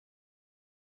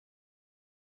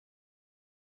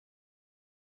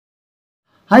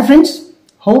Hi friends,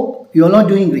 hope you all are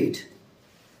doing great.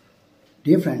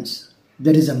 Dear friends,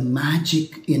 there is a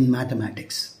magic in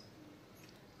mathematics.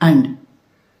 And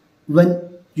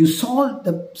when you solve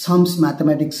the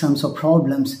mathematics sums or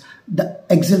problems, the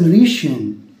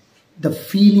exhilaration, the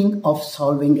feeling of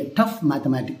solving a tough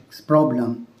mathematics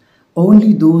problem,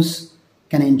 only those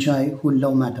can enjoy who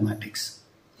love mathematics.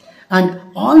 And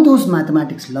all those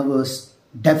mathematics lovers,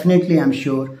 definitely I'm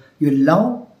sure you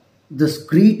love this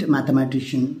great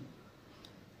mathematician,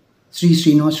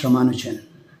 Srinivasaramanujan.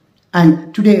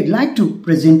 And today I'd like to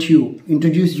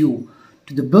introduce you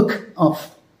to the book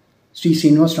of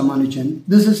Srinivasaramanujan.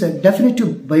 This is a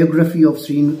definitive biography of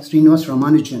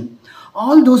Srinivasaramanujan.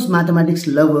 All those mathematics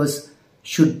lovers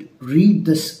should read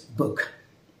this book.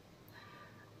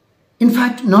 In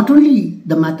fact, not only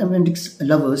the mathematics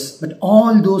lovers, but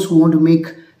all those who want to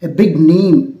make a big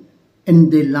name in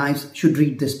their lives should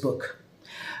read this book.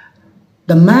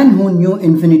 The Man Who Knew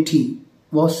Infinity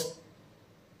was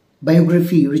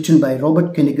biography written by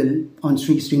Robert Knigle on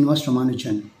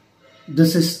Srinivasaramanujan.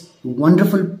 This is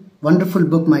wonderful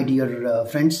book, my dear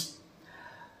friends.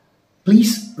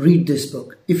 Please read this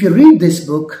book. If you read this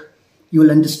book, you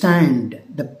will understand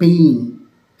the pain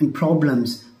and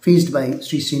problems faced by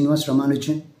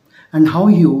Srinivasaramanujan and how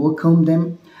he overcome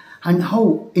them, and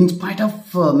how in spite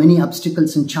of many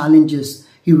obstacles and challenges,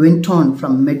 he went on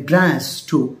from Madras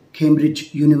to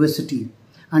Cambridge University,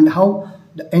 and how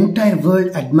the entire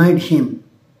world admired him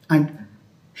and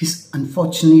his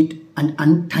unfortunate and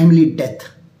untimely death.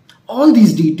 All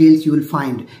these details you will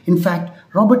find. In fact,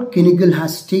 Robert Knigle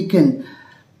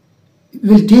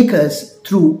will take us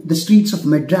through the streets of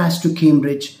Madras to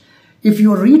Cambridge. If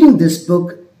you are reading this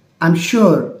book, I'm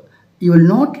sure you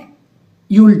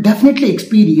will definitely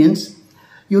experience,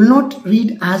 you will not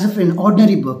read as if an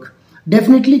ordinary book.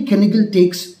 Definitely Knigle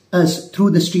takes us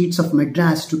through the streets of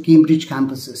Madras to Cambridge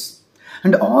campuses.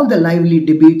 And all the lively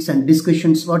debates and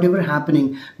discussions, whatever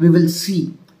happening, we will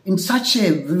see in such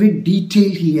a vivid detail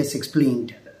he has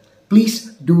explained.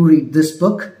 Please do read this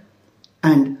book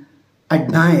and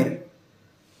admire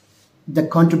the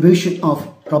contribution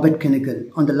of Robert Knigle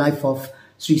on the life of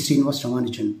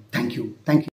Srinivasaramanujan. Thank you.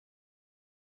 Thank you.